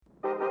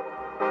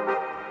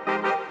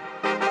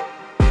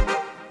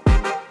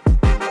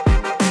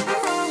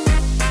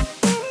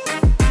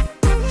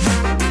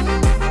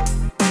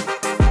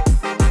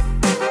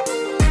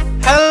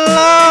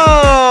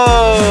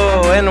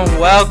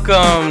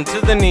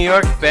the New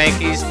York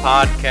Bankies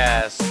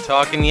podcast,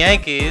 talking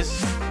Yankees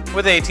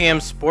with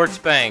ATM Sports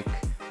Bank.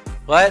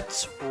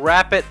 Let's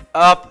wrap it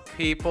up,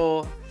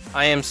 people.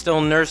 I am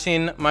still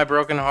nursing my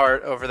broken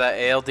heart over that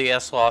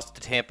ALDS loss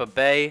to Tampa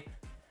Bay.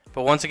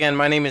 But once again,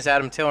 my name is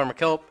Adam Taylor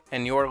McKillop,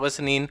 and you're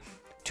listening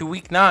to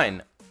Week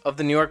 9 of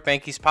the New York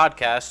Bankies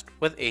podcast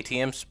with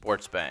ATM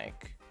Sports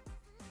Bank.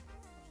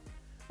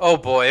 Oh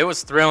boy, it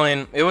was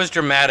thrilling. It was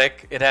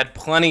dramatic. It had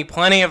plenty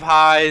of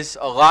highs,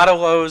 a lot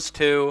of lows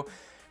too.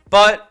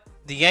 But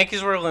the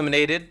Yankees were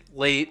eliminated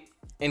late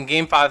in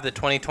Game 5 of the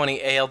 2020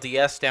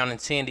 ALDS down in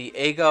San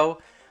Diego.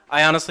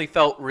 I honestly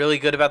felt really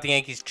good about the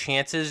Yankees'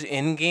 chances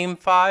in Game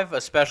 5,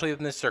 especially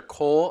with Mr.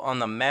 Cole on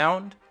the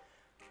mound.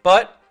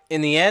 But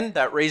in the end,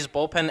 that Rays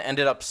bullpen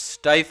ended up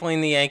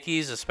stifling the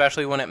Yankees,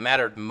 especially when it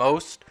mattered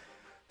most.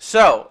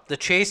 So, the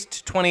chase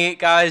to 28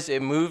 guys,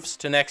 it moves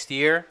to next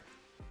year.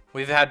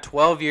 We've had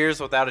 12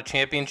 years without a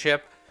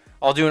championship.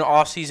 I'll do an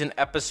off-season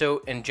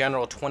episode and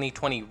general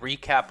 2020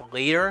 recap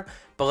later,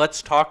 but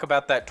let's talk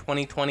about that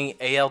 2020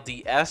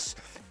 ALDS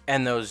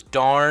and those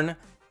darn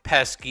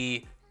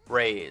pesky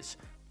Rays.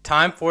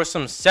 Time for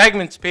some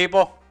segments,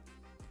 people.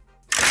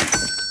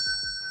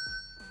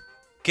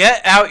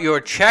 Get out your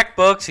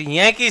checkbooks,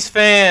 Yankees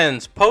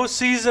fans.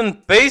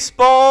 Postseason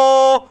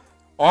baseball.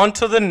 On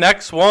to the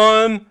next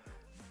one.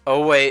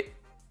 Oh, wait.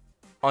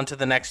 On to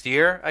the next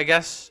year, I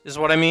guess, is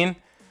what I mean.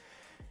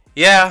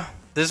 Yeah,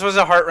 this was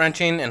a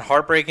heart-wrenching and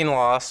heartbreaking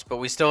loss, but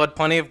we still had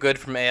plenty of good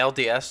from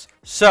ALDS.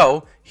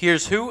 So,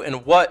 here's who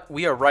and what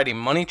we are writing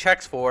money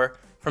checks for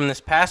from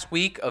this past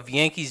week of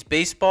Yankees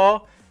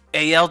baseball,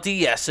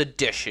 ALDS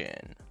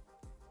edition.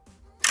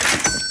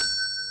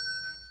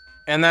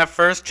 And that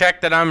first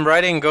check that I'm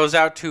writing goes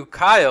out to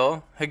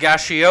Kyle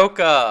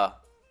Higashioka.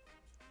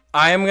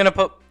 I am going to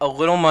put a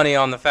little money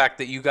on the fact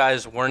that you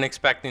guys weren't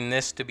expecting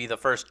this to be the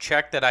first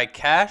check that I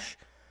cash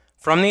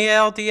from the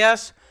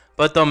ALDS.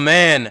 But the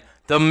man,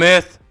 the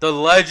myth, the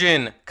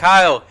legend,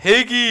 Kyle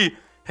Higashioka,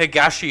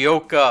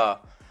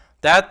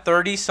 that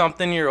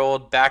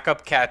 30-something-year-old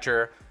backup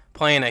catcher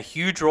playing a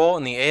huge role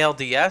in the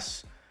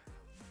ALDS,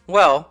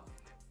 well,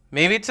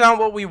 maybe it's not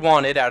what we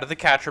wanted out of the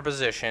catcher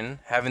position,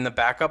 having the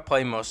backup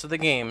play most of the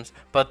games,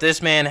 but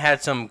this man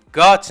had some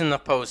guts in the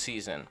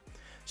postseason.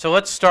 So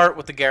let's start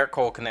with the Gerrit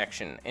Cole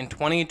connection. In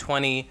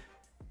 2020,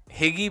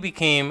 Higgy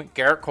became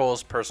Gerrit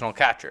Cole's personal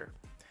catcher.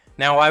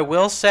 Now, I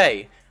will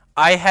say,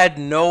 I had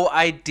no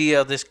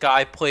idea this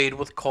guy played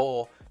with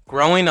Cole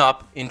growing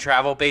up in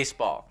travel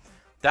baseball.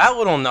 That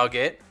little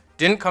nugget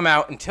didn't come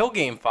out until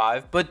Game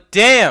 5, but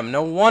damn,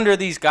 no wonder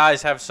these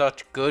guys have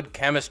such good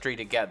chemistry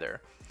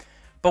together.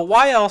 But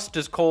why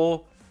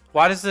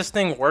does this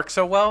thing work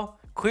so well?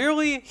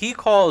 Clearly, he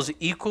calls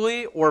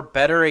equally or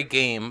better a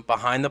game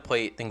behind the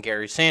plate than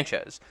Gary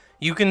Sanchez.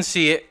 You can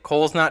see it,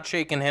 Cole's not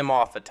shaking him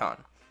off a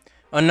ton.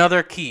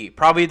 Another key,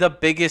 probably the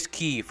biggest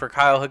key for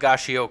Kyle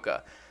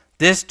Higashioka.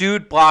 This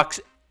dude blocks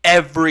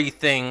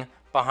everything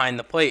behind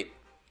the plate.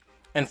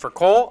 And for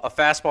Cole, a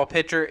fastball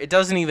pitcher, it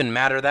doesn't even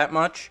matter that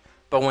much.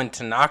 But when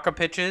Tanaka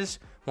pitches,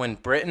 when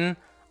Britton,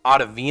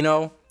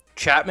 Ottavino,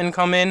 Chapman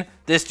come in,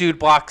 this dude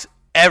blocks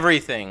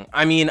everything.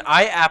 I mean,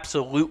 I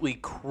absolutely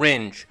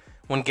cringe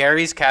when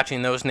Gary's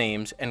catching those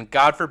names, and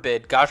God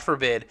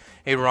forbid,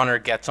 a runner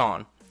gets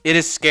on. It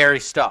is scary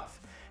stuff.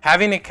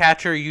 Having a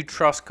catcher you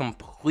trust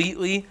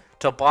completely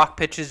to block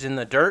pitches in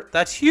the dirt,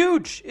 that's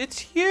huge. It's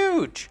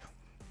huge.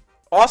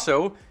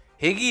 Also,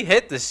 Higgy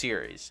hit the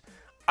series.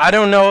 I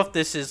don't know if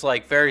this is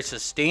very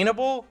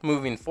sustainable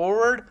moving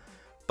forward,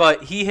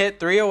 but he hit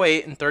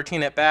 308 in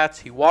 13 at-bats.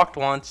 He walked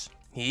once.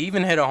 He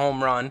even hit a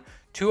home run,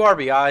 2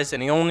 RBIs,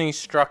 and he only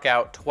struck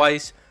out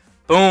twice.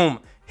 Boom.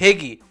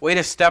 Higgy, way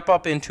to step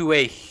up into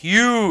a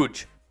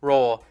huge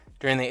role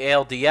during the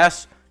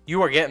ALDS.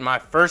 You are getting my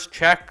first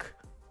check.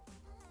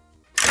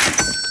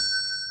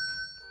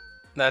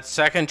 That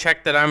second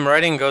check that I'm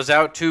writing goes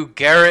out to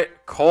Gerrit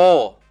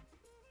Cole.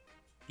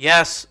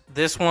 Yes,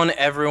 this one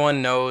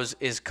everyone knows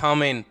is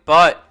coming,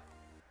 but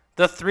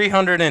the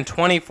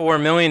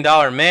 $324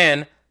 million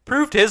man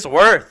proved his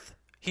worth.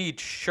 He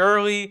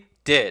surely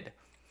did.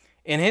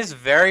 In his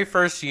very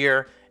first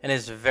year and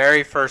his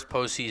very first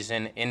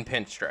postseason in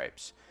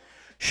pinstripes.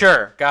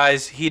 Sure,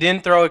 guys, he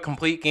didn't throw a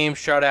complete game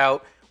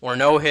shutout or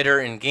no-hitter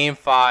in Game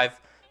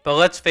 5, but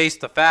let's face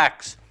the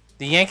facts.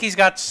 The Yankees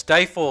got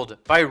stifled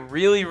by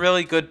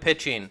really good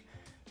pitching.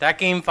 That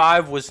Game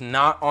 5 was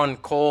not on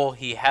Cole.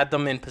 He had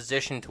them in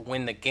position to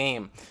win the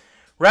game.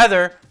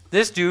 Rather,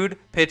 this dude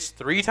pitched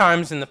 3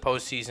 times in the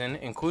postseason,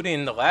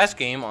 including the last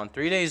game on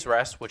 3 days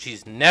rest, which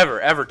he's never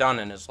ever done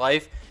in his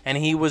life, and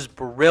he was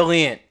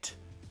brilliant.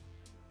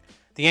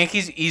 The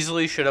Yankees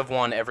easily should have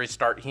won every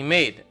start he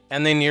made,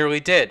 and they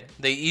nearly did.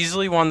 They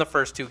easily won the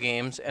first 2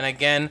 games, and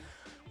again,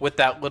 with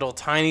that little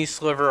tiny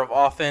sliver of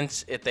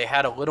offense, if they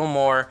had a little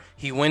more,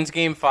 he wins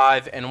Game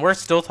 5, and we're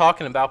still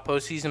talking about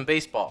postseason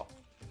baseball.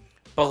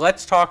 But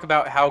let's talk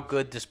about how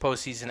good this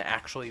postseason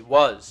actually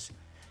was.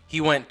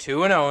 He went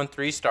 2-0 in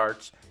 3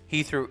 starts.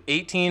 He threw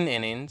 18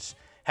 innings,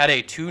 had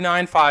a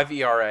 2.95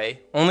 ERA,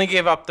 only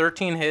gave up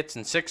 13 hits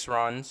and 6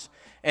 runs,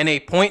 and a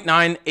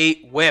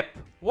 .98 whip.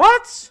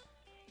 What?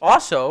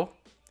 Also,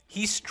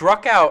 he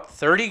struck out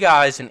 30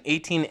 guys in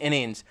 18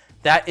 innings.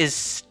 That is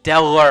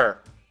stellar.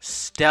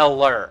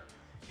 Stellar.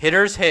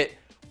 Hitters hit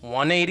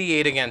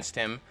 188 against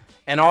him.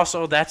 And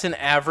also, that's an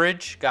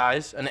average,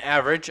 guys,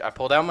 I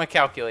pulled out my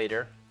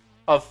calculator,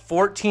 of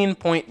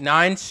 14.9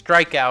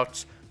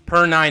 strikeouts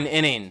per 9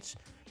 innings.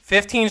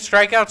 15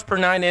 strikeouts per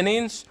 9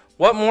 innings?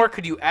 What more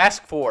could you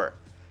ask for?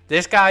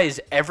 This guy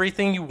is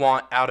everything you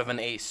want out of an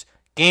ace.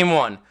 Game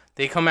 1,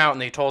 they come out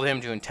and they told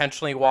him to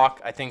intentionally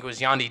walk. I think it was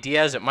Yandy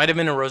Diaz. It might have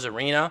been a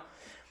Rosarina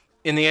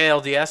in the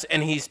ALDS,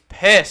 and he's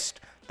pissed.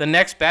 The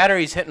next batter,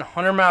 he's hitting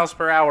 100 miles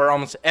per hour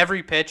almost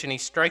every pitch, and he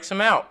strikes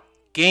him out.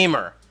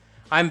 Gamer.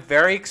 I'm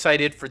very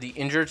excited for the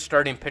injured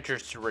starting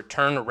pitchers to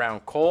return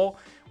around Cole.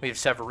 We have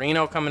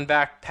Severino coming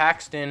back,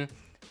 Paxton,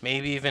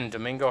 maybe even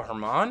Domingo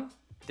Germán.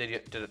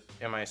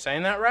 Am I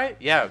saying that right?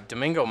 Yeah,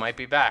 Domingo might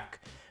be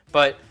back.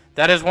 But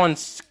that is one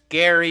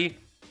scary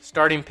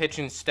starting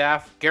pitching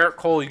staff. Garrett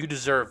Cole, you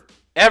deserve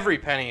every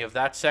penny of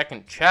that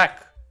second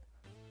check.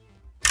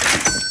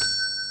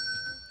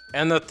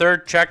 And the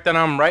third check that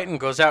I'm writing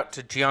goes out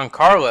to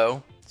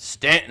Giancarlo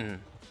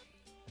Stanton.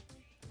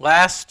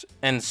 Last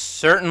and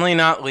certainly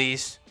not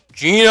least,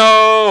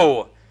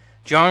 Gino!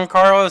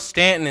 Giancarlo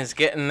Stanton is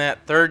getting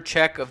that third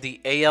check of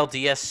the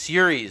ALDS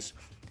series.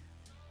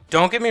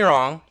 Don't get me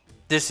wrong,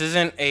 this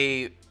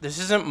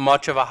isn't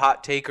much of a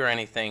hot take or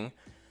anything,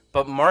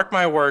 but mark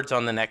my words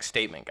on the next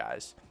statement,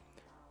 guys.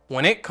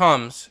 When it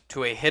comes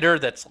to a hitter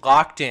that's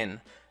locked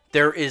in,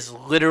 there is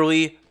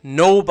literally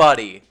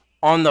nobody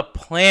on the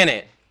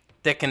planet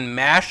that can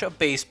mash a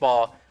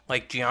baseball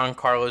like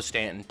Giancarlo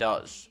Stanton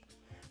does.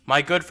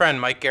 My good friend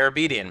Mike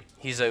Garabedian,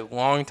 he's a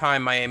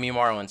longtime Miami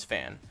Marlins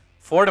fan.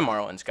 Florida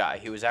Marlins guy.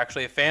 He was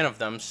actually a fan of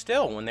them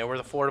still when they were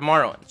the Florida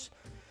Marlins.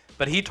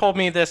 But he told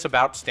me this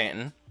about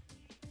Stanton.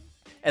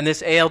 And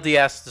this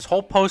ALDS, this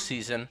whole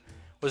postseason,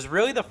 was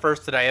really the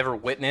first that I ever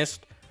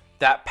witnessed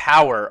that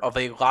power of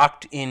a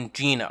locked-in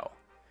Gino.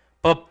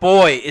 But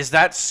boy, is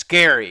that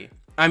scary.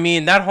 I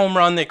mean, that home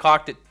run they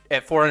clocked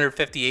at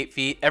 458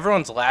 feet,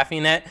 everyone's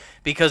laughing at,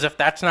 because if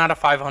that's not a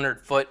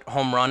 500-foot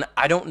home run,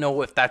 I don't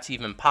know if that's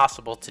even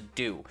possible to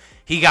do.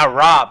 He got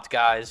robbed,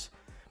 guys.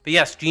 But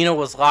yes, Gino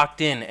was locked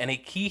in, and a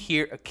key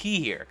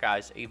here,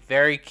 guys, a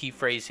very key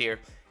phrase here,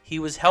 he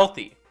was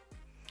healthy.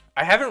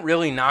 I haven't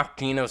really knocked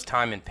Gino's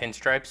time in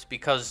pinstripes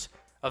because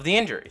of the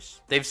injuries.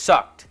 They've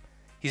sucked.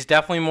 He's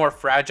definitely more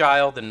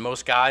fragile than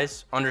most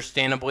guys,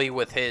 understandably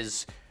with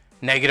his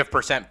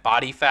 -%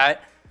 body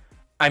fat.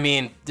 I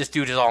mean, this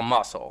dude is all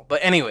muscle.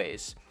 But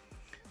anyways,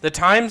 the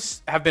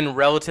times have been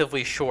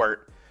relatively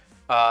short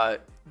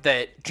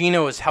that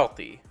Gino is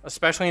healthy,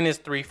 especially in his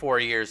 3-4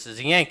 years as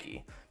a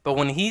Yankee. But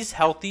when he's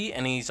healthy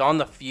and he's on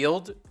the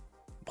field,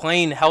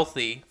 playing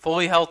healthy,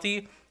 fully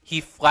healthy,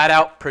 he flat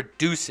out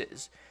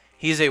produces.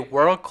 He's a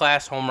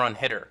world-class home run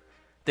hitter.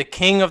 The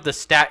king of the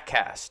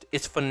StatCast.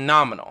 It's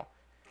phenomenal.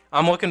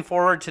 I'm looking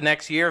forward to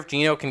next year if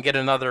Gino can get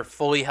another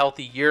fully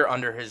healthy year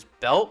under his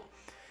belt.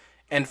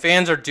 And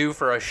fans are due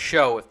for a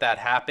show if that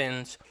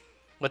happens.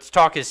 Let's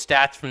talk his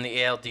stats from the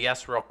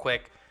ALDS real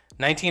quick.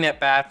 19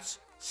 at-bats,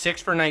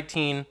 6 for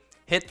 19,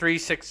 hit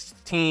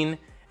 .316,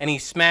 and he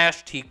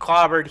smashed, he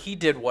clobbered, he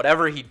did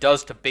whatever he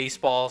does to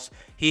baseballs.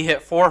 He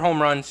hit 4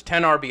 home runs,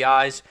 10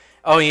 RBIs.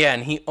 Oh yeah,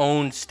 and he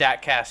owned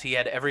StatCast. He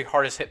had every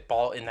hardest hit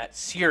ball in that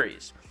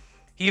series.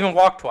 He even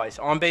walked twice.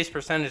 On-base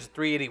percentage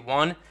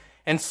 .381,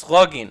 and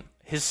slugging.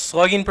 His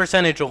slugging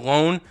percentage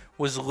alone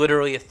was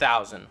literally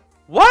 1,000.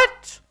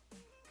 What?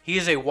 He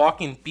is a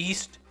walking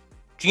beast.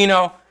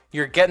 Gino,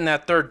 you're getting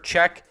that third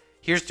check.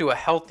 Here's to a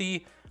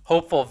healthy,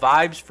 hopeful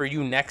vibes for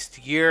you next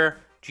year.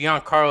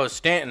 Giancarlo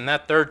Stanton,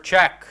 that third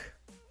check.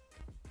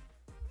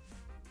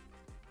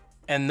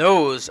 And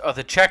those are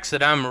the checks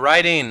that I'm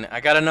writing. I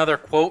got another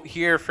quote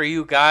here for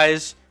you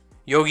guys.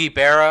 Yogi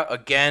Berra,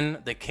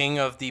 again, the king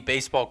of the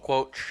baseball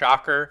quote,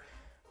 shocker.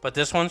 But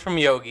this one's from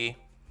Yogi.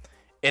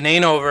 It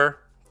ain't over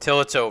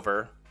till it's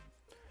over.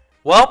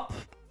 Welp,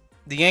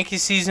 the Yankee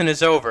season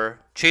is over.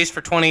 Chase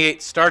for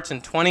 28 starts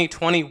in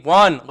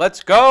 2021.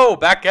 Let's go.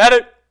 Back at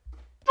it.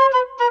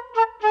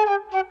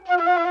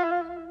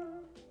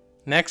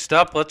 Next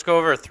up, let's go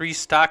over 3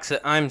 stocks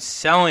that I'm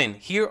selling.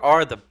 Here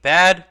are the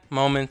bad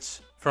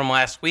moments from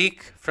last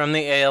week from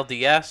the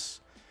ALDS.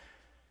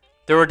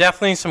 There were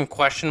definitely some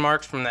question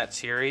marks from that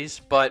series,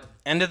 but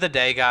end of the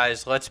day,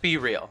 guys, let's be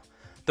real.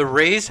 The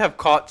Rays have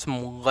caught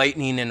some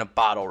lightning in a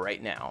bottle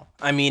right now.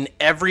 I mean,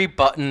 every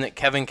button that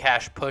Kevin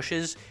Cash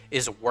pushes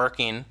is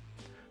working.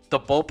 The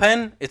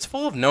bullpen, it's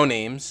full of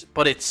no-names,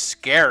 but it's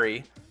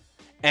scary.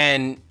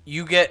 And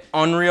you get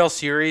unreal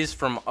series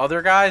from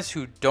other guys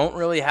who don't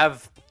really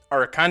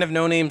are kind of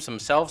no-names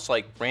themselves,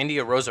 like Randy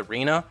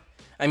Arozarena.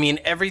 I mean,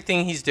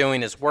 everything he's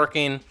doing is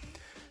working.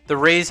 The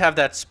Rays have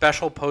that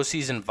special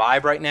postseason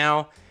vibe right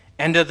now.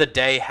 End of the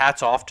day,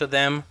 hats off to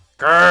them.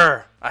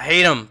 Grr, I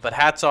hate them, but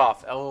hats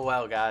off.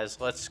 LOL, guys.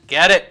 Let's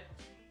get it.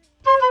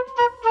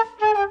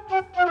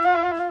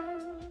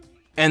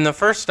 And the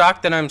first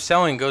stock that I'm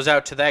selling goes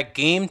out to that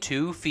Game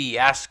 2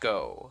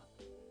 fiasco.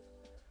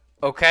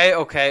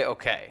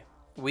 Okay.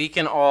 We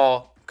can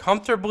all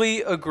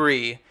comfortably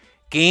agree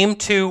Game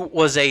 2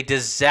 was a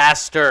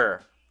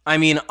disaster. I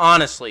mean,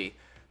 honestly,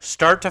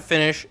 start to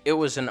finish, it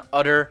was an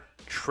utter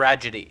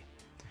tragedy.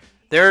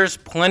 There's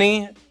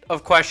plenty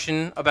of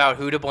question about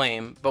who to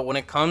blame, but when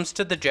it comes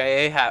to the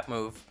J.A. Happ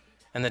move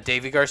and the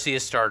Davy Garcia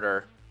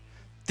starter,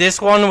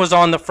 this one was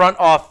on the front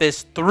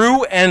office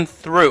through and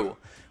through.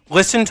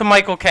 Listen to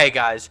Michael Kay,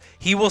 guys.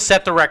 He will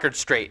set the record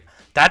straight.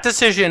 That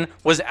decision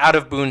was out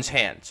of Boone's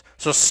hands.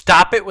 So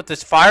stop it with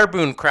this fire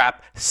Boone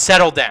crap.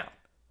 Settle down.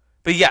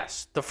 But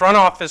yes, the front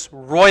office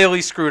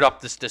royally screwed up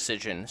this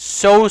decision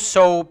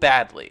so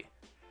badly.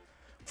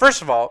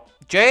 First of all,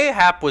 J.A.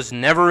 Happ was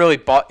never really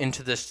bought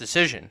into this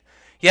decision.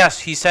 Yes,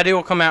 he said he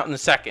will come out in the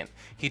second.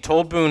 He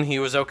told Boone he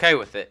was okay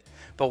with it.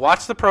 But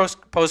watch the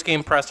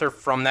post-game presser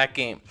from that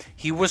game.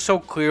 He was so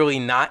clearly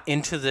not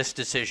into this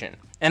decision.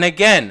 And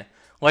again,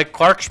 like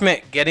Clark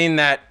Schmidt getting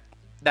that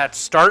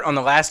start on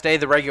the last day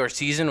of the regular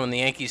season when the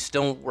Yankees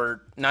still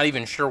were not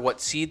even sure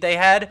what seed they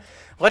had,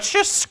 let's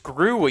just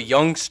screw a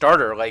young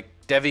starter like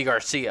Deivi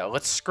Garcia.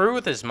 Let's screw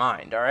with his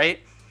mind, all right?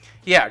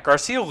 Yeah,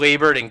 Garcia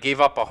labored and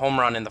gave up a home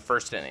run in the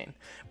first inning.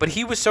 But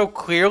he was so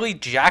clearly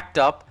jacked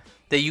up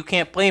that you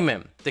can't blame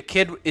him. The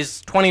kid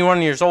is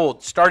 21 years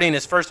old, starting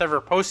his first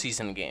ever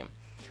postseason game.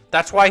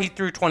 That's why he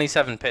threw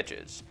 27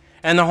 pitches.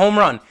 And the home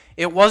run,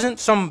 it wasn't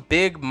some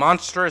big,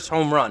 monstrous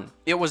home run.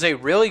 It was a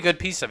really good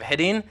piece of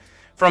hitting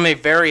from a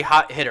very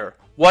hot hitter.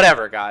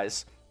 Whatever,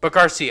 guys. But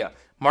Garcia,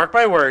 mark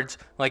my words,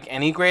 like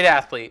any great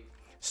athlete,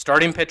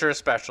 starting pitcher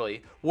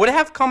especially, would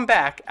have come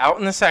back out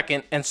in the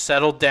second and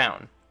settled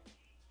down.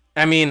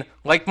 I mean,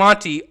 like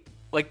Monty,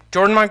 like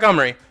Jordan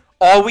Montgomery,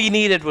 all we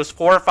needed was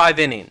 4 or 5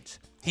 innings.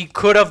 He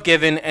could have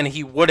given, and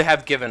he would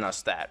have given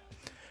us that.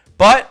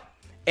 But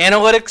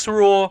analytics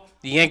rule,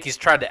 the Yankees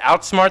tried to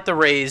outsmart the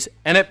Rays,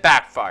 and it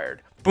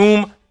backfired.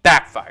 Boom,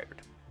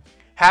 backfired.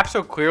 Happ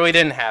so clearly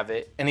didn't have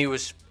it, and it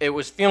was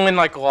feeling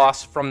like a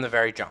loss from the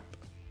very jump.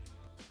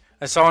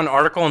 I saw an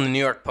article in the New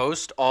York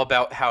Post all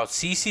about how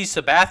CC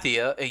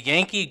Sabathia, a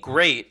Yankee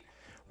great,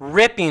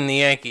 ripping the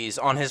Yankees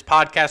on his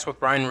podcast with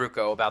Brian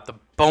Rucco about the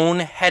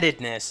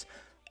boneheadedness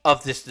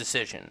of this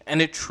decision.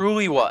 And it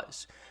truly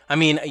was. I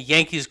mean, a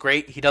Yankees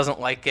great, he doesn't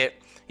like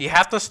it. You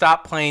have to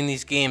stop playing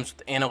these games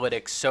with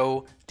analytics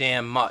so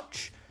damn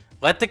much.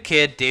 Let the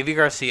kid, Deivi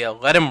Garcia,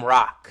 let him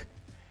rock.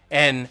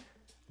 And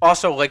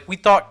also, like, we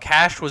thought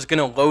Cash was going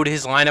to load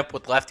his lineup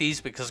with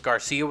lefties because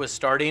Garcia was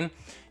starting.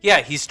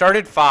 Yeah, he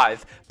started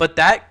 5, but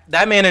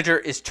that manager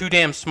is too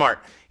damn smart.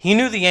 He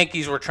knew the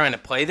Yankees were trying to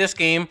play this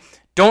game.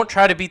 Don't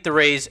try to beat the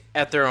Rays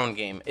at their own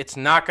game. It's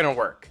not going to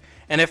work.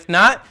 And if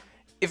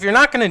you're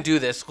not going to do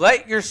this,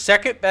 let your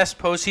second best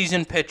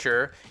postseason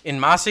pitcher in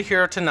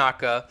Masahiro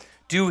Tanaka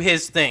do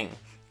his thing.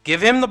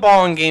 Give him the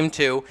ball in Game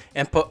 2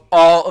 and put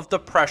all of the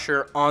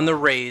pressure on the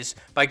Rays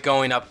by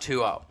going up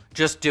 2-0.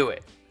 Just do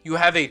it. You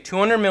have a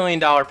 $200 million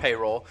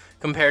payroll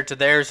compared to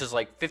theirs is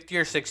like $50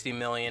 or $60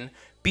 million.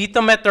 Beat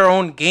them at their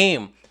own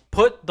game.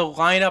 Put the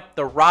lineup,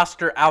 the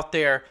roster out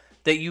there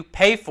that you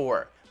pay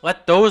for.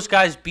 Let those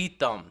guys beat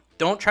them.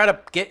 Don't try to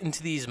get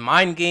into these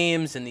mind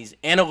games and these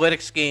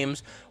analytics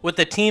games with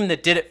the team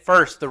that did it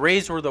first. The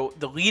Rays were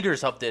the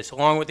leaders of this,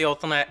 along with the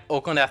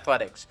Oakland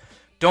Athletics.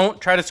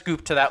 Don't try to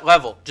scoop to that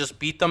level. Just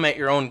beat them at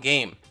your own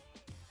game.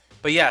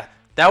 But yeah,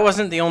 that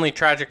wasn't the only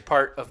tragic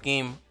part of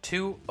Game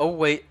 2. Oh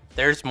wait,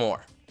 there's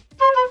more.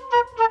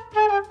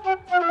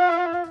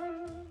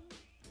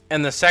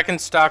 And the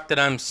second stock that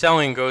I'm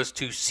selling goes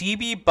to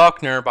CB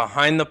Bucknor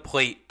behind the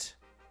plate.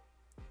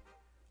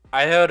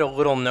 I had a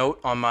little note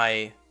on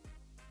my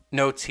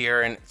notes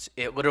here, and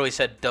it literally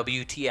said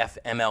WTF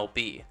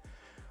MLB.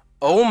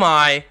 Oh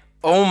my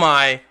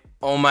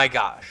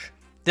gosh.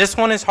 This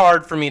one is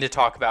hard for me to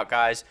talk about,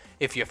 guys.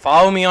 If you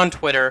follow me on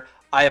Twitter,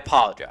 I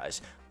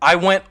apologize. I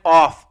went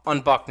off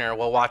on Bucknor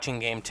while watching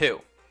Game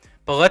 2.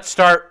 But let's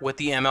start with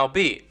the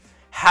MLB.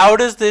 How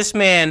does this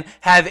man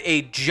have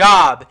a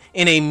job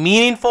in a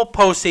meaningful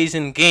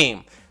postseason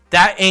game?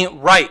 That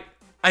ain't right.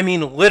 I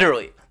mean,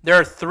 literally. There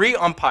are 3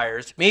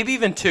 umpires, maybe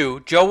even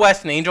 2, Joe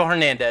West and Angel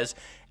Hernandez,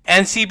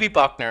 and CB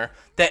Bucknor,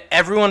 that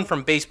everyone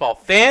from baseball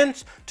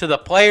fans to the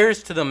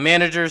players to the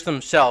managers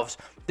themselves,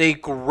 they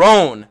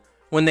groan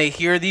when they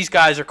hear these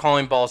guys are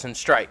calling balls and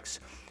strikes.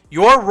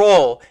 Your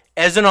role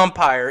as an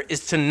umpire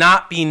is to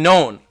not be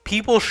known.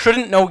 People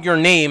shouldn't know your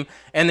name,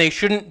 and they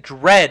shouldn't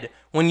dread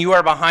when you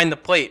are behind the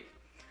plate.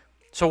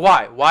 So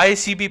why? Why is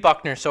CB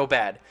Bucknor so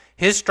bad?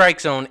 His strike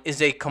zone is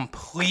a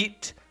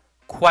complete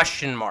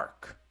question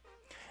mark.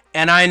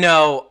 And I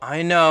know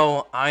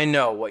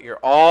what you're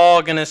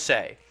all going to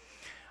say.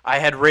 I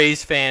had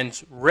Rays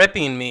fans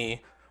ripping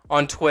me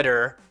on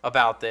Twitter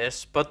about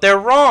this, but they're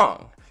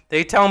wrong.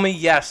 They tell me,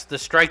 yes, the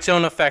strike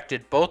zone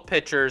affected both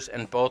pitchers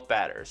and both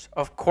batters.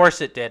 Of course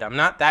it did. I'm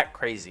not that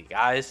crazy,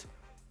 guys.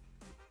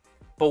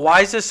 But why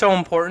is this so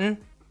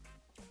important?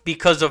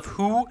 Because of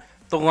who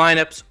the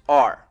lineups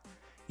are.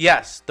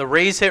 Yes, the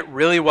Rays hit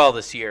really well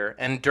this year,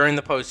 and during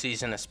the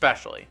postseason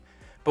especially.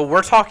 But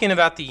we're talking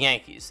about the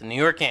Yankees, the New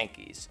York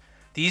Yankees.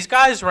 These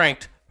guys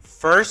ranked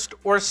first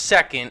or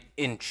second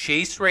in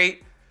chase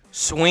rate,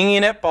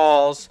 swinging at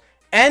balls,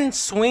 and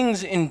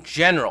swings in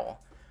general.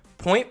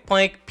 Point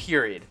blank,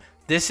 period.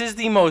 This is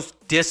the most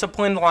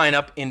disciplined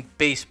lineup in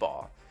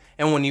baseball.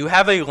 And when you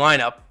have a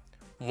lineup,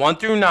 1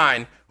 through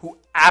 9, who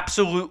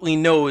absolutely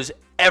knows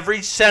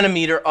every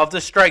centimeter of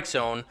the strike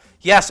zone,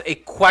 yes, a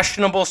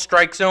questionable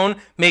strike zone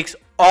makes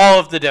all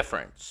of the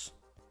difference.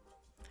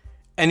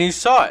 And you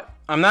saw it.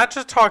 I'm not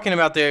just talking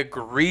about the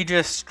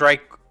egregious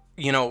strike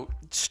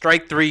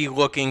 3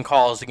 looking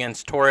calls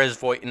against Torres,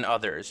 Voit, and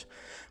others.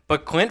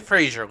 But Clint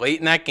Frazier, late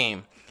in that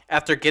game,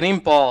 after getting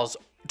balls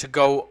to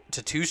go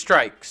to 2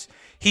 strikes,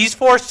 he's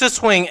forced to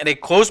swing at a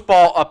close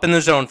ball up in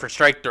the zone for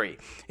strike 3.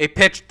 A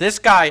pitch this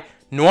guy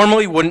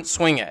normally wouldn't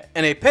swing at.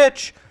 And a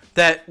pitch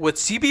that, with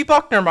C.B.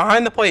 Buckner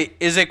behind the plate,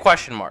 is a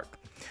question mark.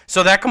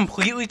 So that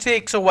completely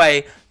takes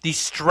away the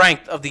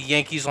strength of the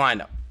Yankees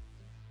lineup.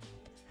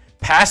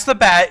 Pass the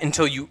bat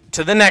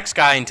to the next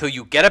guy until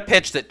you get a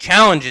pitch that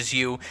challenges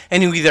you,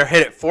 and you either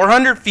hit it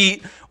 400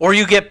 feet or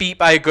you get beat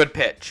by a good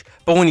pitch.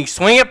 But when you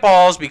swing at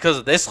balls because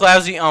of this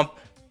lousy ump,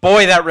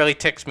 boy, that really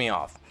ticks me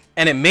off.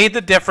 And it made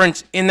the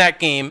difference in that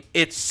game.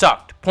 It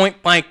sucked.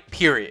 Point blank,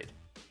 period.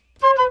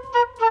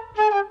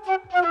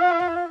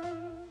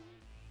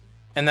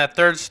 And that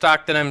third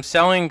stock that I'm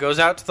selling goes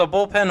out to the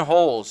bullpen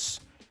holes.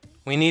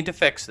 We need to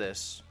fix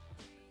this.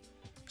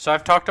 So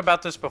I've talked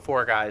about this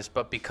before, guys,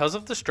 but because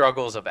of the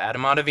struggles of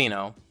Adam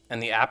Ottavino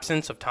and the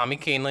absence of Tommy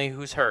Kahnle,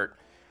 who's hurt,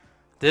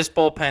 this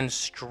bullpen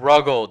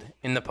struggled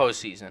in the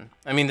postseason.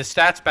 I mean, the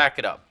stats back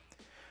it up.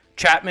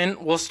 Chapman,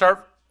 we'll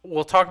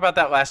talk about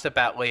that last at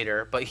bat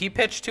later, but he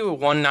pitched to a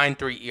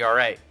 1.93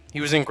 ERA.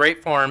 He was in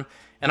great form,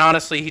 and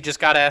honestly, he just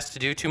got asked to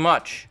do too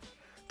much.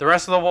 The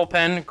rest of the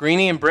bullpen,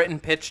 Greeny and Britton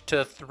pitched to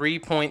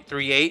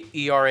 3.38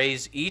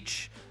 ERAs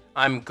each.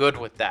 I'm good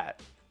with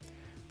that.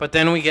 But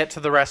then we get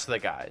to the rest of the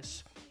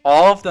guys.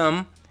 All of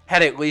them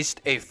had at least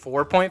a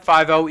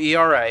 4.50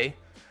 ERA.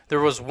 There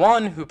was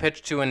one who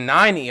pitched to a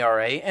 9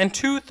 ERA and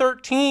 2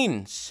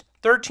 13s.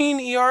 13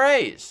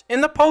 ERAs in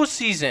the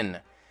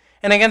postseason.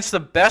 And against the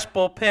best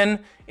bullpen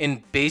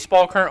in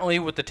baseball currently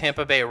with the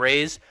Tampa Bay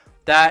Rays,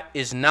 that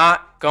is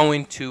not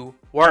going to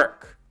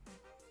work.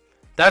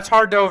 That's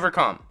hard to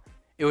overcome.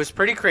 It was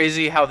pretty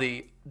crazy how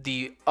the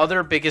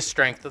other biggest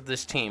strength of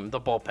this team,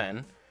 the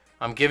bullpen,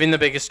 I'm giving the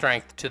biggest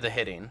strength to the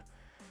hitting,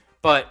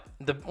 but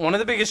one of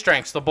the biggest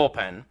strengths, the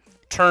bullpen,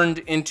 turned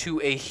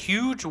into a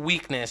huge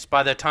weakness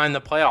by the time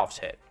the playoffs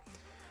hit.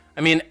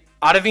 I mean,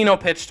 Ottavino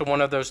pitched to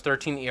one of those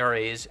 13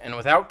 ERAs, and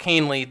without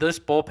Kahnle, this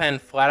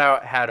bullpen flat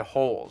out had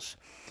holes.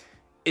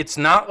 It's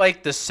not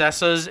like the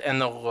Cessas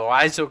and the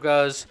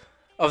Loaizagas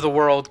of the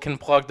world can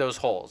plug those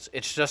holes.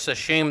 It's just a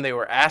shame they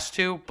were asked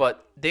to,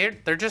 but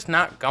they're just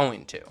not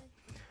going to.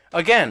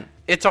 Again,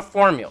 it's a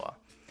formula.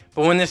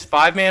 But when this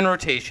 5-man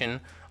rotation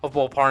of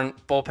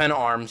bullpen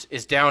arms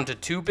is down to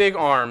 2 big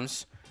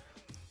arms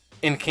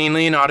in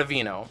Kahnle and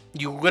Ottavino,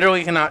 you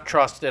literally cannot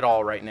trust it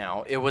all right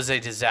now. It was a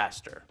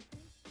disaster.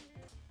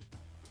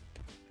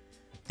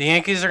 The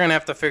Yankees are going to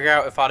have to figure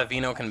out if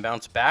Ottavino can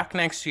bounce back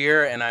next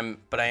year,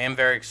 but I am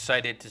very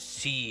excited to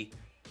see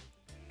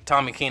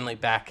Tommy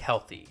Kahnle back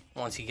healthy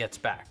once he gets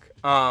back.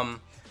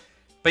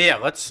 But yeah,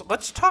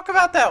 let's talk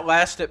about that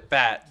last at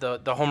bat,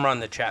 the home run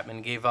that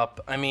Chapman gave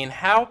up. I mean,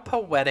 how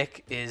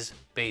poetic is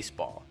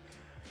baseball?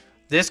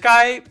 This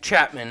guy,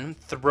 Chapman,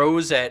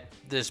 throws at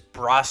this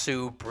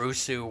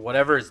Brusu,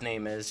 whatever his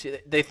name is.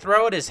 They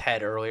throw at his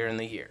head earlier in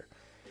the year.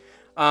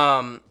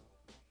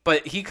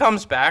 But he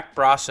comes back,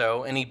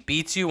 Brasso, and he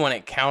beats you when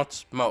it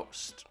counts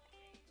most.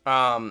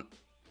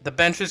 The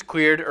bench was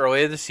cleared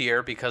earlier this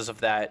year because of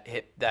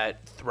that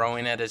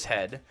throwing at his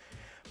head.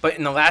 But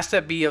in the last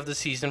at B of the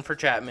season for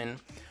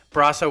Chapman,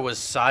 Brasso was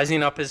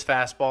sizing up his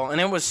fastball,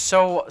 and it was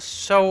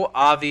so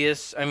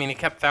obvious. I mean, he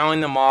kept fouling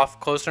them off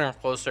closer and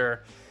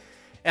closer.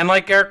 And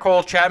like Garrett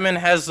Cole, Chapman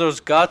has those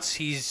guts.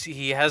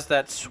 He has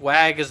that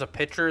swag as a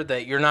pitcher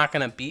that you're not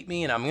going to beat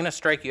me, and I'm going to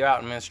strike you out.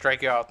 I'm going to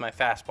strike you out with my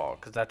fastball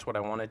because that's what I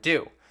want to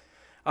do.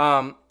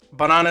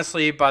 But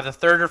honestly, by the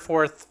third or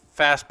fourth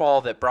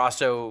fastball that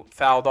Brasso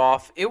fouled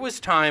off, it was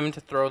time to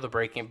throw the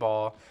breaking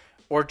ball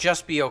or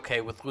just be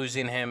okay with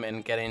losing him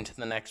and getting to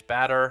the next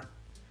batter.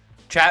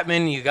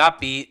 Chapman, you got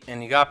beat,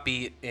 and you got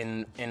beat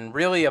in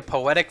really a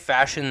poetic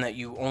fashion that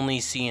you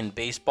only see in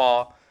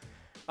baseball.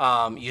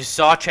 You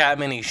saw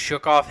Chapman, he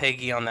shook off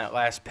Higgy on that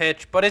last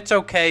pitch, but it's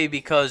okay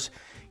because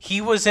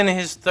he was in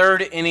his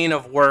 3rd inning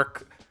of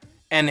work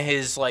and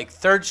his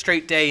third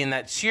straight day in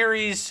that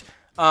series.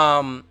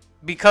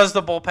 Because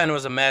the bullpen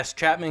was a mess,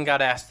 Chapman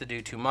got asked to do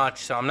too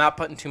much, so I'm not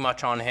putting too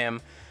much on him.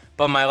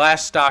 But my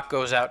last stock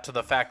goes out to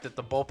the fact that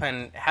the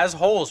bullpen has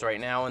holes right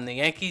now, and the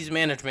Yankees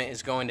management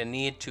is going to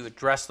need to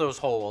address those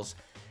holes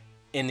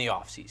in the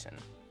offseason.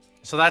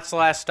 So that's the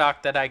last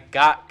stock that I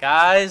got,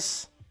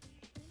 guys.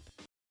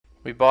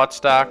 We bought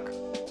stock,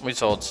 we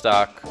sold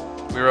stock,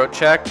 we wrote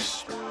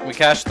checks, we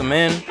cashed them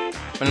in,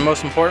 and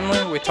most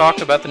importantly, we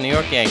talked about the New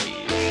York Yankees.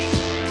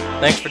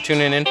 Thanks for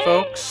tuning in,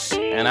 folks,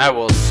 and I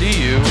will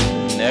see you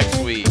next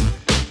week.